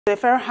The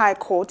Federal High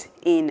Court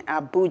in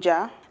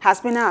Abuja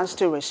has been asked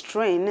to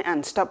restrain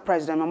and stop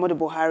President Muhammadu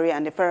Buhari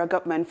and the federal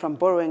government from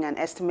borrowing an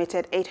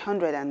estimated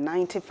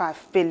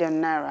 895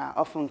 billion naira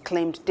of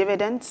unclaimed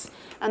dividends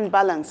and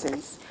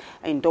balances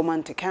in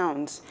dormant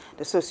accounts.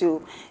 The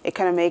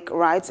Socio-Economic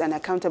Rights and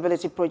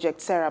Accountability Project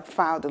SERAP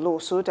filed the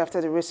lawsuit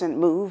after the recent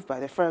move by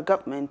the federal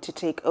government to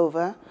take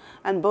over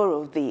and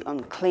borrow the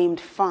unclaimed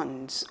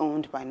funds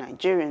owned by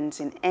Nigerians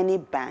in any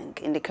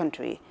bank in the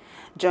country.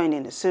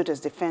 Joining the suit as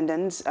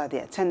defendants are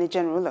the Attorney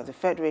General of the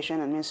Federation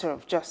and Minister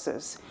of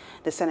Justice,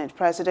 the Senate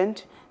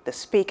President, the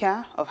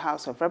Speaker of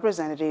House of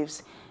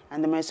Representatives,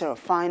 and the Minister of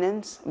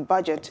Finance,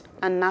 Budget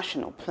and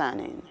National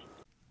Planning.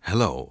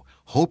 Hello,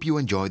 hope you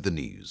enjoyed the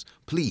news.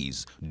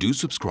 Please do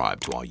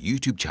subscribe to our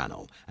YouTube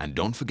channel and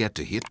don't forget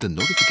to hit the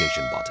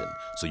notification button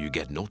so you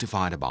get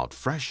notified about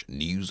fresh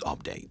news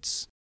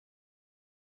updates.